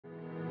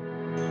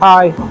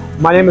Hi,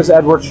 my name is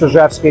Edward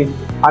Strzeżewski.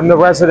 I'm the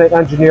resident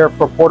engineer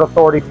for Port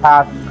Authority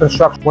PATH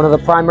Construction. One of the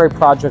primary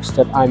projects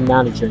that I'm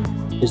managing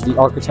is the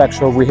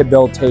architectural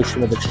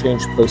rehabilitation of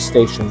Exchange Place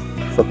Station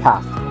for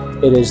PATH.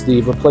 It is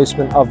the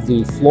replacement of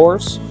the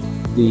floors,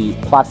 the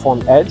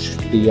platform edge,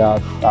 the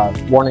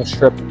warning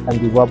strip and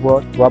the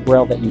rub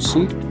rail that you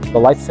see, the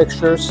light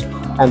fixtures,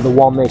 and the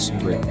wall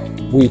masonry.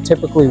 We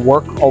typically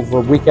work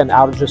over weekend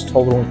outages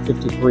totaling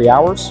 53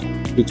 hours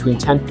between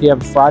 10 p.m.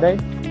 Friday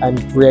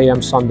and 3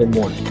 a.m. Sunday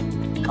morning.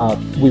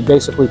 We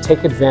basically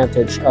take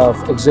advantage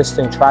of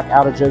existing track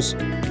outages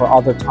for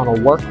other tunnel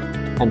work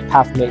and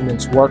path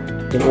maintenance work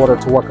in order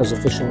to work as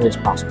efficiently as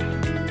possible.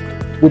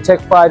 We take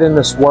pride in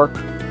this work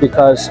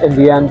because in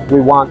the end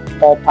we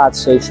want all PATH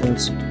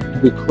stations to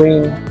be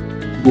clean,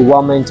 to be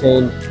well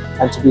maintained,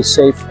 and to be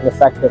safe and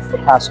effective for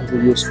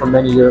passenger use for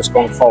many years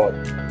going forward.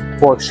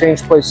 For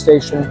Exchange Place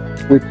Station,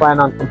 we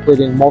plan on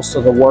completing most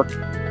of the work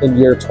in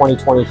year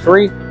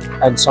 2023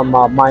 and some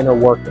minor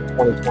work in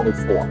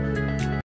 2024.